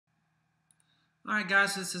All right,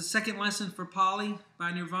 guys, this is the second lesson for Polly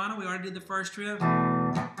by Nirvana. We already did the first riff.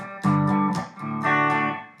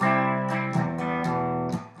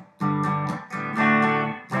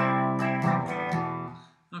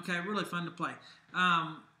 Okay, really fun to play.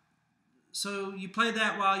 So you play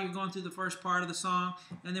that while you're going through the first part of the song,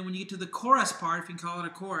 and then when you get to the chorus part, if you can call it a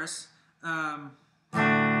chorus, na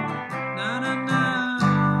na na na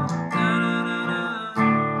na na,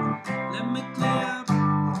 let me clear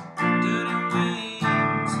dirty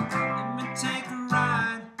wings, let me take a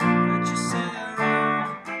ride, put yourself,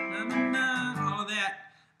 na na na, all of that.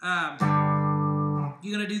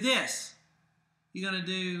 You're gonna do this. You're going to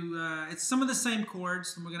do, it's some of the same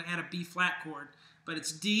chords, and we're going to add a B flat chord, but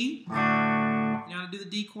it's D. You know how to do the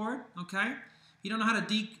D chord, okay? If you don't know how to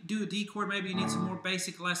do a D chord, maybe you need some more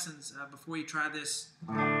basic lessons before you try this.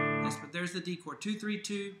 Yes, but there's the D chord, 2, 3,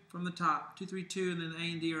 2 from the top, 2, 3, 2, and then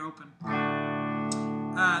A and D are open.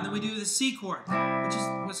 Then we do the C chord, which is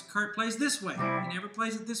what Kurt plays this way. He never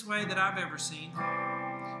plays it this way that I've ever seen.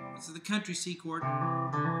 This is the country C chord.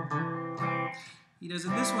 He does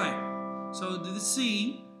it this way. So do the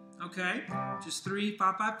C, okay, just 3,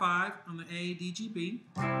 5, 5, 5 on the A, D, G, B.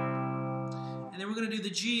 And then we're going to do the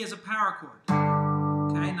G as a power chord,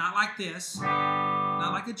 okay, not like this,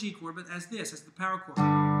 not like a G chord, but as this, as the power chord.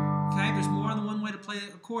 Okay, there's more than one way to play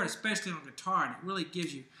a chord, especially on guitar, and it really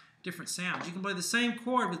gives you different sounds. You can play the same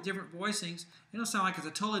chord with different voicings. It'll sound like it's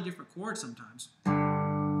a totally different chord sometimes.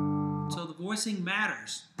 So the voicing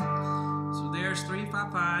matters. So there's 3,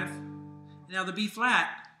 5, 5. Now the B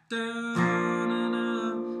flat. For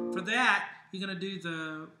that, you're going to do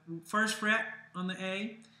the first fret on the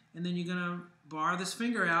A, and then you're going to bar this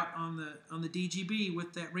finger out on the D, G, B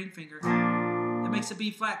with that ring finger. That makes a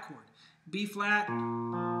B flat chord. B flat,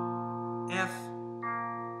 F,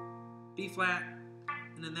 B flat,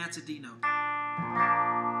 and then that's a D note.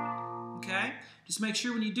 Okay? Just make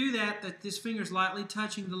sure when you do that this finger is lightly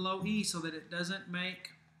touching the low E so that it doesn't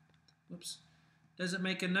make, doesn't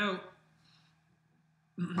make a note.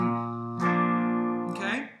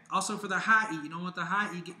 Okay, also for the high E, you don't want the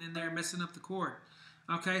high E getting in there and messing up the chord.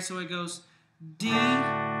 Okay, so it goes D,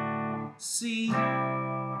 C,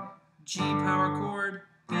 G power chord,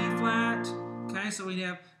 B flat. Okay, so we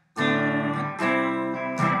have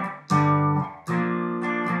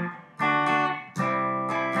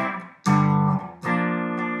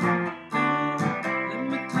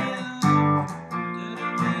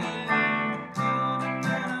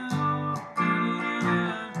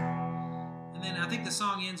the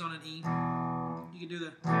song ends on an E. You can do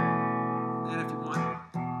that if you want,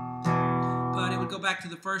 but it would go back to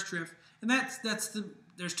the first riff, and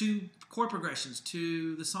there's 2 chord progressions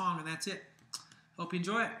to the song, and that's it. Hope you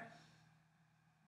enjoy it.